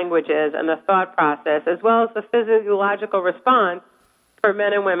the language is and the thought process, as well as the physiological response for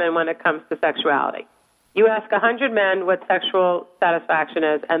men and women when it comes to sexuality. You ask 100 men what sexual satisfaction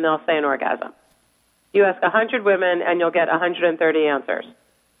is, and they'll say an orgasm. You ask 100 women, and you'll get 130 answers.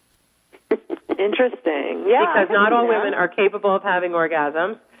 Interesting. Yeah. Because not all women are capable of having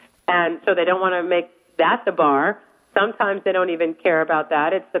orgasms, and so they don't want to make that the bar. Sometimes they don't even care about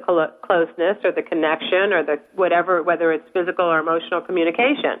that. It's the closeness or the connection or the whatever, whether it's physical or emotional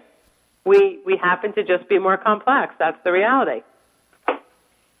communication. We happen to just be more complex. That's the reality.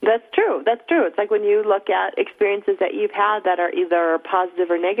 That's true. That's true. It's like when you look at experiences that you've had that are either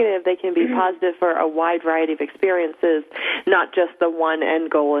positive or negative, they can be positive for a wide variety of experiences, not just the one end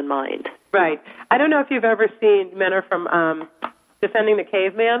goal in mind. Right. I don't know if you've ever seen Men Are From Defending the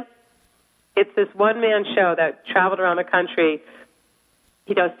Caveman. It's this one-man show that traveled around the country,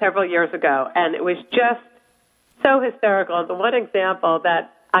 several years ago, and it was just so hysterical. The one example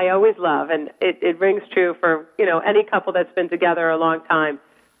that I always love, and it rings true for, any couple that's been together a long time.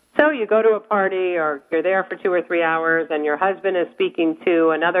 So you go to a party or you're there for 2 or 3 hours and your husband is speaking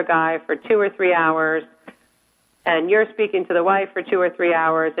to another guy for 2 or 3 hours and you're speaking to the wife for 2 or 3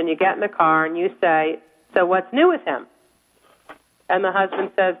 hours and you get in the car and you say, so what's new with him? And the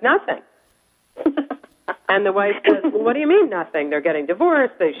husband says, nothing. And the wife says, well, what do you mean nothing? They're getting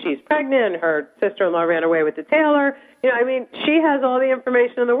divorced. She's pregnant. Her sister-in-law ran away with the tailor. She has all the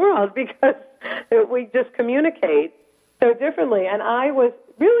information in the world because we just communicate so differently. And I was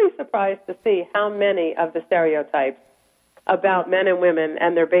really surprised to see how many of the stereotypes about men and women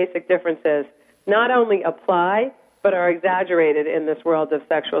and their basic differences not only apply, but are exaggerated in this world of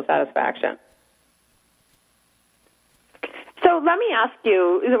sexual satisfaction. So let me ask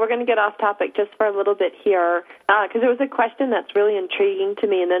you, we're going to get off topic just for a little bit here, because there was a question that's really intriguing to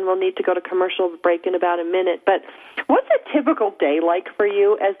me, and then we'll need to go to commercial break in about a minute. But what's a typical day like for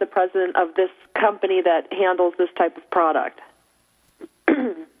you as the president of this company that handles this type of product?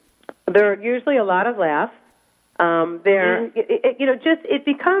 There are usually a lot of laughs. It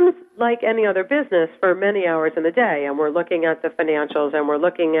becomes like any other business for many hours in the day, and we're looking at the financials, and we're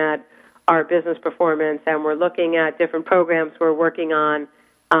looking at our business performance, and we're looking at different programs we're working on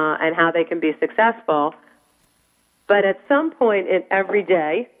and how they can be successful. But at some point in every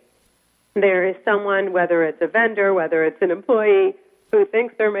day, there is someone, whether it's a vendor, whether it's an employee, who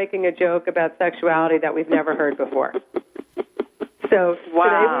thinks they're making a joke about sexuality that we've never heard before. So today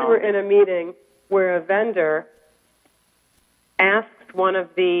we were in a meeting where a vendor asked one of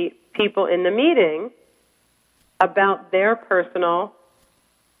the people in the meeting about their personal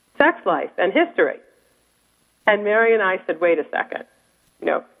sex life and history. And Mary and I said, wait a second.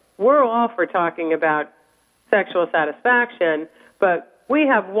 We're all for talking about sexual satisfaction, but we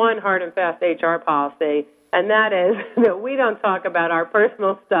have one hard and fast HR policy, and that is that we don't talk about our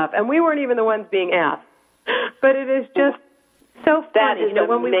personal stuff. And we weren't even the ones being asked. But it is just so funny. That is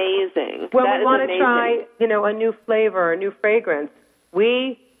amazing. When we want to try, a new flavor, a new fragrance,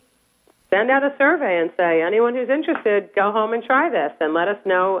 we send out a survey and say, anyone who's interested, go home and try this and let us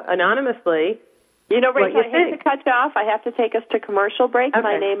know anonymously. Rachel, I hate to cut you off. I have to take us to commercial break. Okay.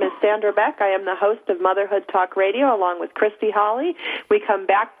 My name is Sandra Beck. I am the host of Motherhood Talk Radio along with Christy Holly. We come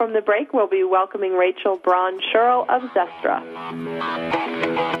back from the break. We'll be welcoming Rachel Braun Scherl of Zestra.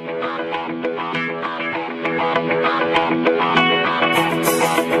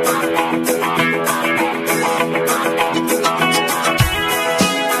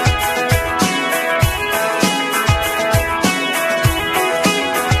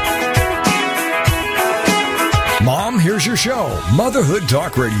 Mom, here's your show, Motherhood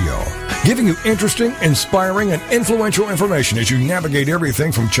Talk Radio, giving you interesting, inspiring, and influential information as you navigate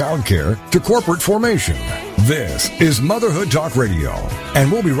everything from childcare to corporate formation. This is Motherhood Talk Radio,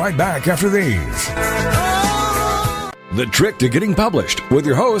 and we'll be right back after these. The Trick to Getting Published with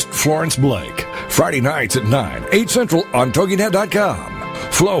your host, Florence Blake. Friday nights at 9, 8 Central on TogiNet.com.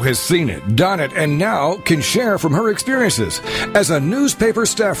 Flo has seen it, done it, and now can share from her experiences as a newspaper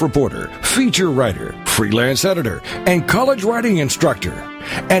staff reporter, feature writer, freelance editor, and college writing instructor.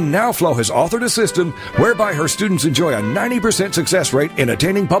 And now Flo has authored a system whereby her students enjoy a 90% success rate in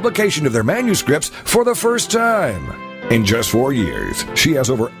attaining publication of their manuscripts for the first time. In just 4 years, she has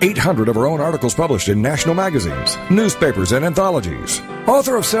over 800 of her own articles published in national magazines, newspapers, and anthologies.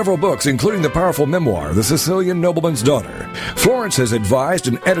 Author of several books, including the powerful memoir, The Sicilian Nobleman's Daughter, Florence has advised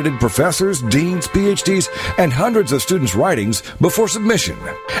and edited professors, deans, PhDs, and hundreds of students' writings before submission.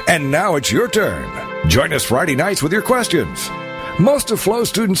 And now it's your turn. Join us Friday nights with your questions. Most of Flo's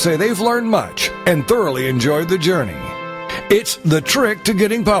students say they've learned much and thoroughly enjoyed the journey. It's The Trick to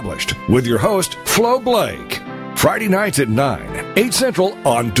Getting Published with your host, Flo Blake. Friday nights at 9, 8 Central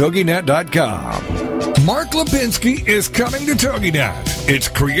on TogiNet.com. Mark Lipinski is coming to TogiNet. It's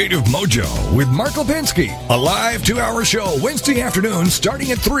Creative Mojo with Mark Lipinski, a live 2-hour show Wednesday afternoon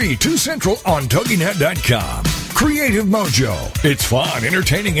starting at 3, 2 Central on TogiNet.com. Creative Mojo. It's fun,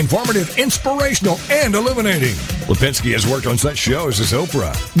 entertaining, informative, inspirational, and illuminating. Lipinski has worked on such shows as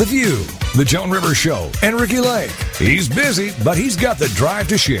Oprah, The View, The Joan Rivers Show, and Ricky Lake. He's busy, but he's got the drive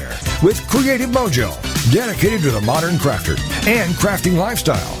to share with Creative Mojo, dedicated to the modern crafter and crafting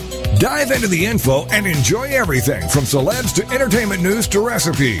lifestyle. Dive into the info and enjoy everything from celebs to entertainment news to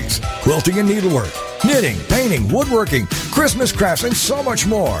recipes, quilting and needlework, knitting, painting, woodworking, Christmas crafts, and so much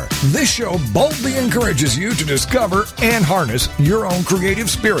more. This show boldly encourages you to discover and harness your own creative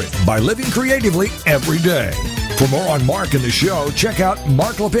spirit by living creatively every day. For more on Mark and the show, check out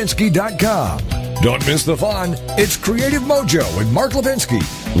marklipinski.com. Don't miss the fun. It's Creative Mojo with Mark Lipinski,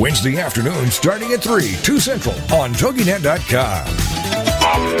 Wednesday afternoon starting at 3, 2 Central on TogiNet.com.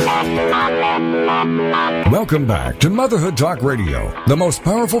 Welcome back to Motherhood Talk Radio, the most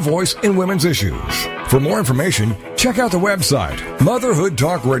powerful voice in women's issues. For more information, check out the website,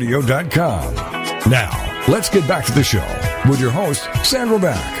 motherhoodtalkradio.com. Now, let's get back to the show with your hosts, Sandra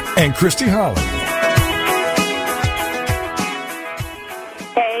Beck and Christy Holly.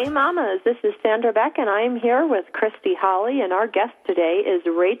 Hey, mamas, this is Sandra Beck, and I'm here with Christy Holly, and our guest today is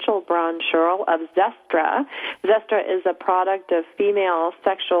Rachel Braun Scherl of Zestra. Zestra is a product of female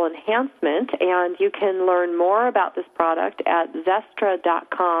sexual enhancement, and you can learn more about this product at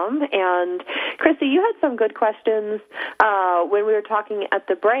Zestra.com. And, Christy, you had some good questions when we were talking at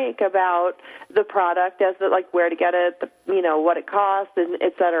the break about the product, as like where to get it, what it costs, and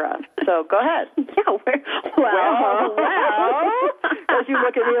et cetera. So go ahead. Yeah, well. As you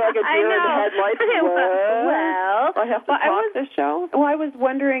look at me like a deer in the headlights. Well, I have to talk this show. Well, I was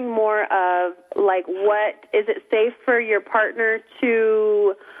wondering more of, like, what is it safe for your partner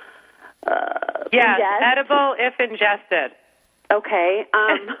to ingest? Edible if ingested. Okay.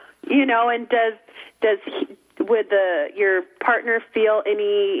 And would your partner feel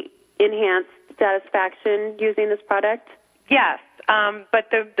any enhanced satisfaction using this product? Yes, but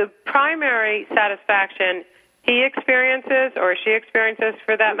the primary satisfaction he experiences, or she experiences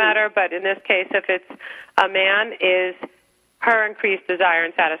for that matter, but in this case, if it's a man, is her increased desire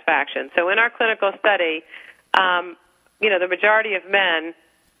and satisfaction. So in our clinical study, the majority of men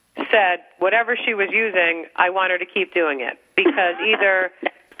said whatever she was using, I want her to keep doing it, because either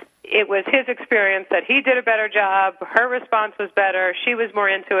it was his experience that he did a better job, her response was better, she was more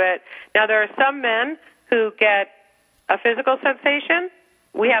into it. Now, there are some men who get a physical sensation.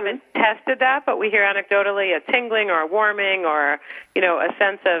 We haven't tested that, but we hear anecdotally a tingling or a warming or, a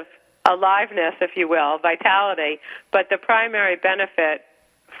sense of aliveness, if you will, vitality. But the primary benefit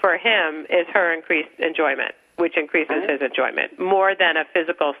for him is her increased enjoyment, which increases his enjoyment more than a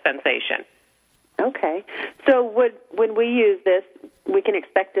physical sensation. Okay. So when we use this, we can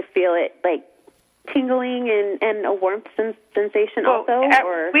expect to feel it like tingling and a warmth sensation also?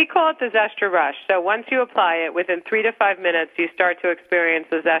 Or? We call it the Zestra Rush. So once you apply it, within 3 to 5 minutes, you start to experience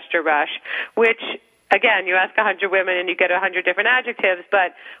the Zestra Rush, which, again, you ask 100 women and you get 100 different adjectives,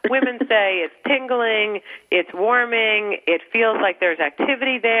 but women say it's tingling, it's warming, it feels like there's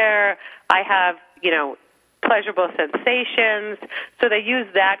activity there, I have, pleasurable sensations. So they use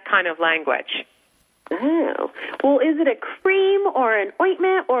that kind of language. Oh. Well, is it a cream or an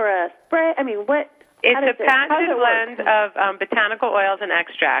ointment or a spray? I mean, what? It's a patented blend of botanical oils and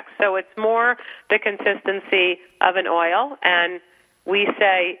extracts. So it's more the consistency of an oil. And we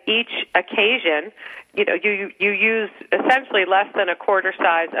say each occasion, you use essentially less than a quarter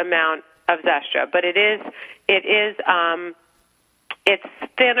size amount of Zestra. But it's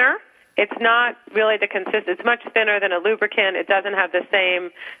thinner. It's not really the it's much thinner than a lubricant. It doesn't have the same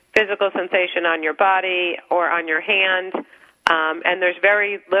physical sensation on your body or on your hand, and there's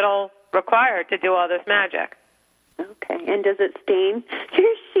very little required to do all this magic. Okay, and does it stain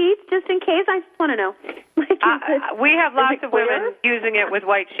your sheets, just in case? I just want to know. We have lots of women using it with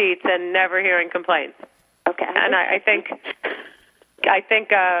white sheets and never hearing complaints. Okay. And I think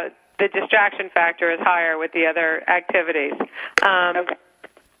the distraction factor is higher with the other activities. Okay.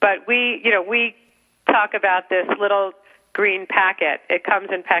 But we talk about this little green packet. It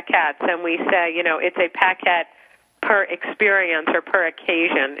comes in paquettes, and we say, it's a packet per experience or per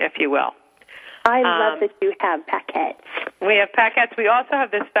occasion, if you will. I love that you have paquettes. We have paquettes. We also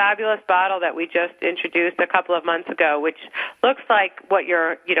have this fabulous bottle that we just introduced a couple of months ago, which looks like what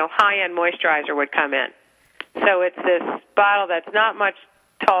your, high-end moisturizer would come in. So it's this bottle that's not much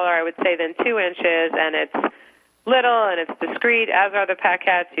taller, I would say, than 2 inches, and it's little and it's discreet, as are the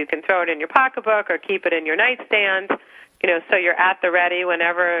paquettes. You can throw it in your pocketbook or keep it in your nightstand, so you're at the ready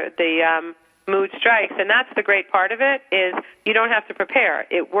whenever the mood strikes. And that's the great part of it, is you don't have to prepare.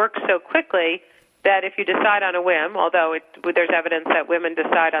 It works so quickly that if you decide on a whim, although there's evidence that women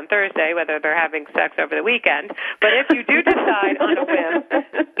decide on Thursday whether they're having sex over the weekend, but if you do decide on a whim,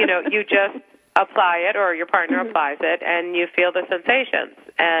 you just apply it, or your partner applies it, and you feel the sensations.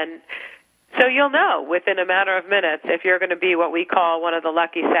 And so you'll know within a matter of minutes if you're going to be what we call one of the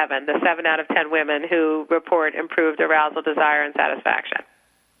lucky 7, the 7 out of 10 women who report improved arousal, desire, and satisfaction.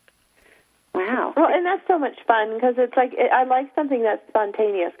 Wow. Well, and that's so much fun, because it's like, I like something that's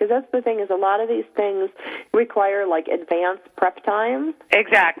spontaneous, because that's the thing, is a lot of these things require like advanced prep time.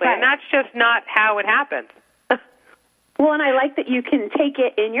 Exactly. Right. And that's just not how it happens. Well, and I like that you can take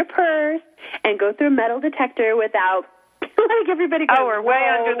it in your purse and go through a metal detector without like everybody goes, we're way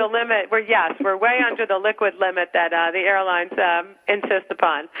under the limit. We're way under the liquid limit that the airlines insist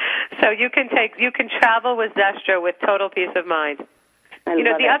upon. So you can travel with Zestra with total peace of mind.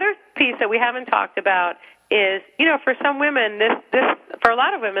 The other piece that we haven't talked about is, for some women, for a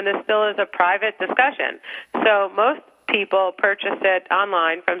lot of women, this still is a private discussion. So most people purchase it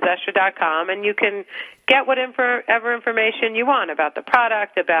online from Zestra.com, and you can get whatever information you want about the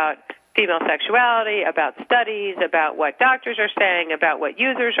product, about female sexuality, about studies, about what doctors are saying, about what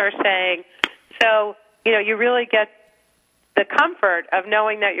users are saying. So, you really get the comfort of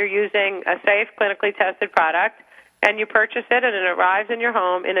knowing that you're using a safe, clinically tested product, and you purchase it, and it arrives in your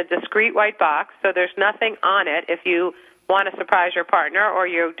home in a discreet white box, so there's nothing on it if you want to surprise your partner or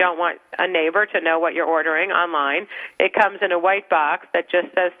you don't want a neighbor to know what you're ordering online. It comes in a white box that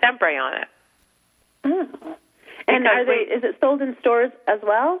just says Semprae on it. Oh. And is it sold in stores as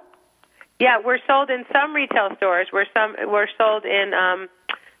well? Yeah, we're sold in some retail stores. We're sold in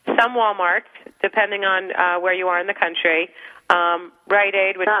some Walmarts, depending on where you are in the country. Rite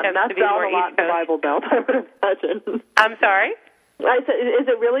Aid, which tends to be more East Coast. The Bible Belt, I would imagine. I'm sorry? I said, does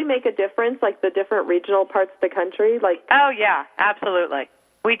it really make a difference, like the different regional parts of the country? Oh, yeah, absolutely.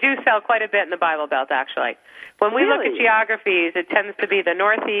 We do sell quite a bit in the Bible Belt, actually. When we look at geographies, it tends to be the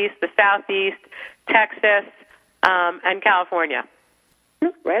Northeast, the Southeast, Texas, and California.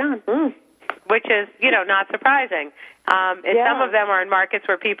 Right on. Which is, not surprising. Some of them are in markets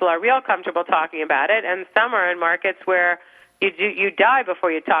where people are real comfortable talking about it, and some are in markets where you die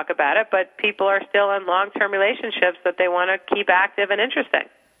before you talk about it, but people are still in long-term relationships that they want to keep active and interesting.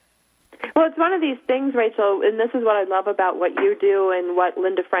 Well, it's one of these things, Rachel, and this is what I love about what you do and what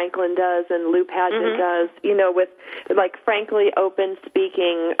Linda Franklin does and Lou Padgett does, with, frankly open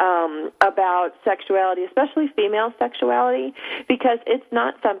speaking about sexuality, especially female sexuality, because it's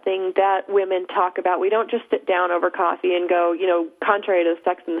not something that women talk about. We don't just sit down over coffee and go, contrary to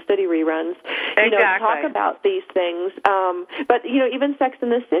Sex and the City reruns, talk about these things. But, even Sex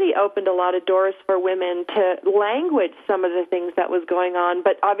and the City opened a lot of doors for women to language some of the things that was going on,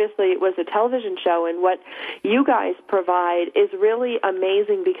 but obviously it was a television show, and what you guys provide is really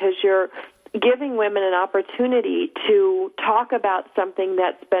amazing, because you're giving women an opportunity to talk about something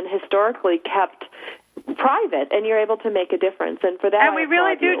that's been historically kept private, and you're able to make a difference. And for that, and we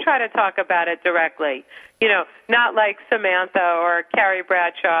really do try to talk about it directly. Not like Samantha or Carrie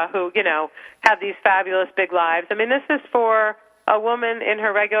Bradshaw, who have these fabulous big lives. I mean, this is for a woman in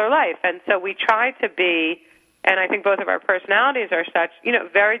her regular life, and so we try to be. And I think both of our personalities are such,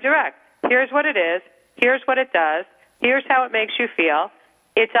 very direct. Here's what it is. Here's what it does. Here's how it makes you feel.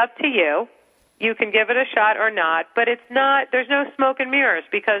 It's up to you. You can give it a shot or not, but there's no smoke and mirrors,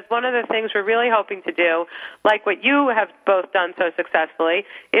 because one of the things we're really hoping to do, like what you have both done so successfully,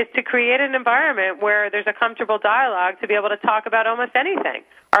 is to create an environment where there's a comfortable dialogue to be able to talk about almost anything.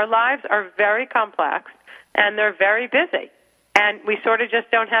 Our lives are very complex, and they're very busy, and we sort of just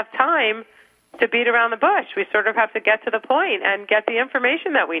don't have time to beat around the bush. We sort of have to get to the point and get the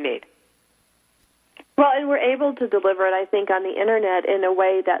information that we need. Well, and we're able to deliver it, I think, on the Internet in a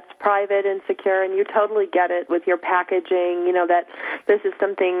way that's private and secure, and you totally get it with your packaging, that this is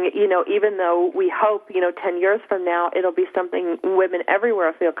something, even though we hope, 10 years from now, it'll be something women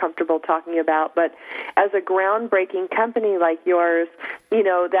everywhere feel comfortable talking about. But as a groundbreaking company like yours,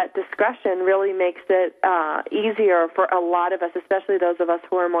 that discretion really makes it easier for a lot of us, especially those of us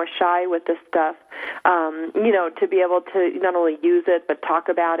who are more shy with this stuff, to be able to not only use it, but talk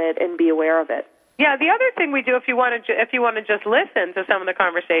about it and be aware of it. Yeah, the other thing we do, if you want to just listen to some of the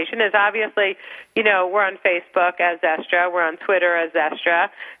conversation, is obviously, we're on Facebook as Zestra, we're on Twitter as Zestra.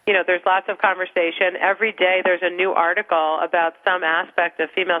 There's lots of conversation. Every day there's a new article about some aspect of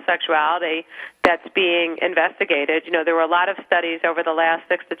female sexuality that's being investigated. There were a lot of studies over the last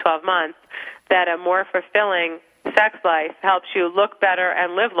 6 to 12 months that a more fulfilling sex life helps you look better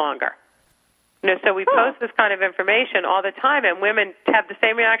and live longer. So we post this kind of information all the time, and women have the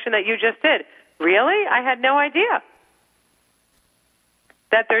same reaction that you just did. Really? I had no idea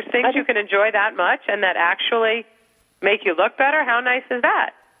that there's things you can enjoy that much and that actually make you look better. How nice is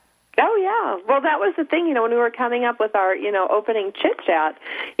that? Oh, yeah. Well, that was the thing, when we were coming up with our, opening chit-chat.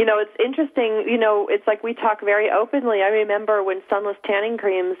 It's interesting, it's like we talk very openly. I remember when sunless tanning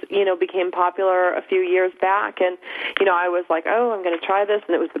creams, became popular a few years back, and, I was like, oh, I'm going to try this,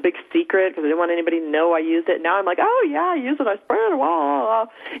 and it was the big secret because I didn't want anybody to know I used it. Now I'm like, oh, yeah, I use it, I spray it, all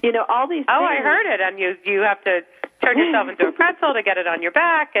these things. Oh, I heard it, and you have to turn yourself into a pretzel to get it on your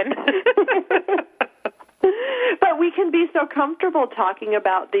back, and... But we can be so comfortable talking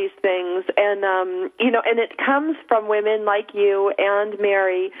about these things, and and it comes from women like you and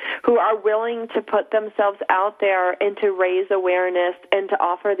Mary who are willing to put themselves out there and to raise awareness and to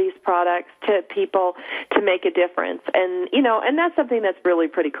offer these products to people to make a difference. And and that's something that's really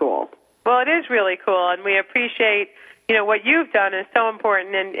pretty cool. Well, it is really cool, and we appreciate what you've done is so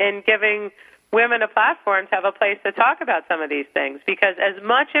important in giving women a platform to have a place to talk about some of these things, because as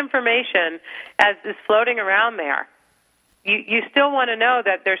much information as is floating around there, you still want to know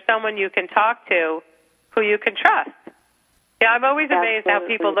that there's someone you can talk to who you can trust. I'm always amazed how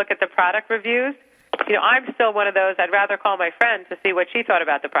people look at the product reviews. I'm still one of those, I'd rather call my friend to see what she thought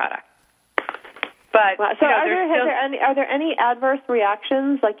about the product. But so are there any adverse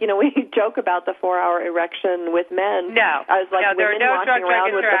reactions? Like, we joke about the 4-hour erection with men. No, there are no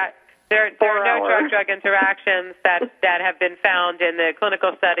drug-drug interactions. There are no drug-drug interactions that have been found in the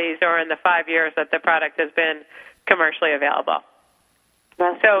clinical studies or in the 5 years that the product has been commercially available.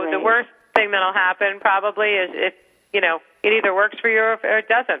 That's so great. The worst thing that'll happen probably is if, it either works for you or it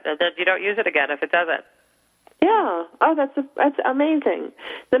doesn't, and then you don't use it again if it doesn't. Yeah. Oh, that's amazing.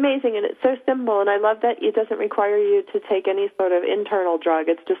 It's amazing, and it's so simple, and I love that it doesn't require you to take any sort of internal drug.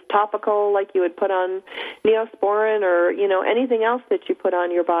 It's just topical, like you would put on Neosporin or, anything else that you put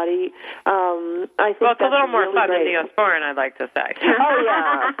on your body. I think it's a little more really fun great. than Neosporin, I'd like to say. Oh,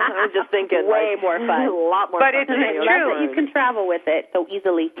 yeah. I was just thinking. Way more fun. A lot more but fun. But it's true. You can travel with it so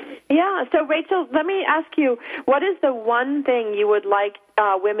easily. Yeah. So, Rachel, let me ask you, what is the one thing you would like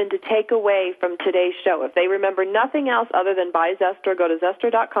women to take away from today's show? If they remember nothing else other than buy Zestra, go to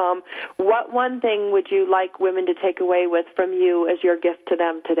Zestra.com, what one thing would you like women to take away from you as your gift to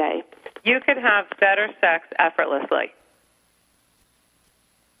them today? You can have better sex effortlessly.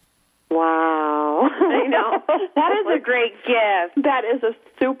 Wow. I know. That is a great gift. That is a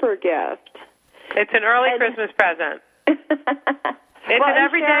super gift. It's an early Christmas present. It's an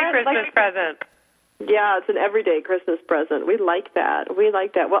everyday Christmas present. Yeah, it's an everyday Christmas present. We like that.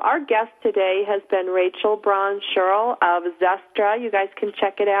 Well, our guest today has been Rachel Braun Scherl of Zestra. You guys can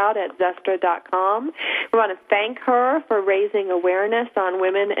check it out at Zestra.com. We want to thank her for raising awareness on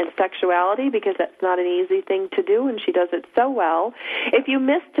women and sexuality, because that's not an easy thing to do, and she does it so well. If you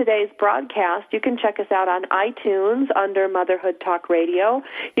missed today's broadcast, you can check us out on iTunes under Motherhood Talk Radio.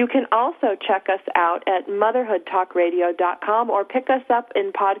 You can also check us out at motherhoodtalkradio.com or pick us up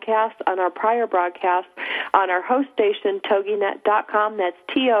in podcasts on our prior broadcasts on our host station, toginet.com. That's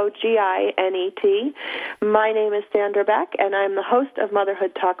TOGINET. My name is Sandra Beck, and I'm the host of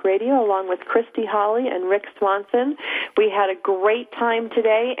Motherhood Talk Radio, along with Christy Holly and Rick Swanson. We had a great time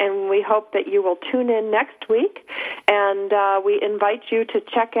today, and we hope that you will tune in next week. And we invite you to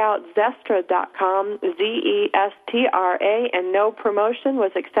check out Zestra.com, ZESTRA, and no promotion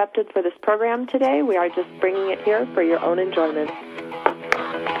was accepted for this program today. We are just bringing it here for your own enjoyment.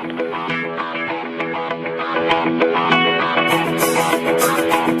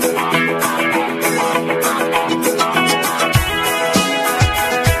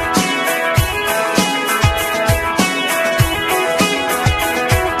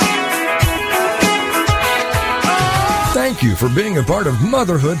 Thank you for being a part of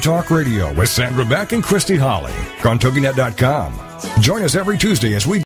Motherhood Talk Radio with Sandra Beck and Christy Holly on TogiNet.com. Join us every Tuesday as we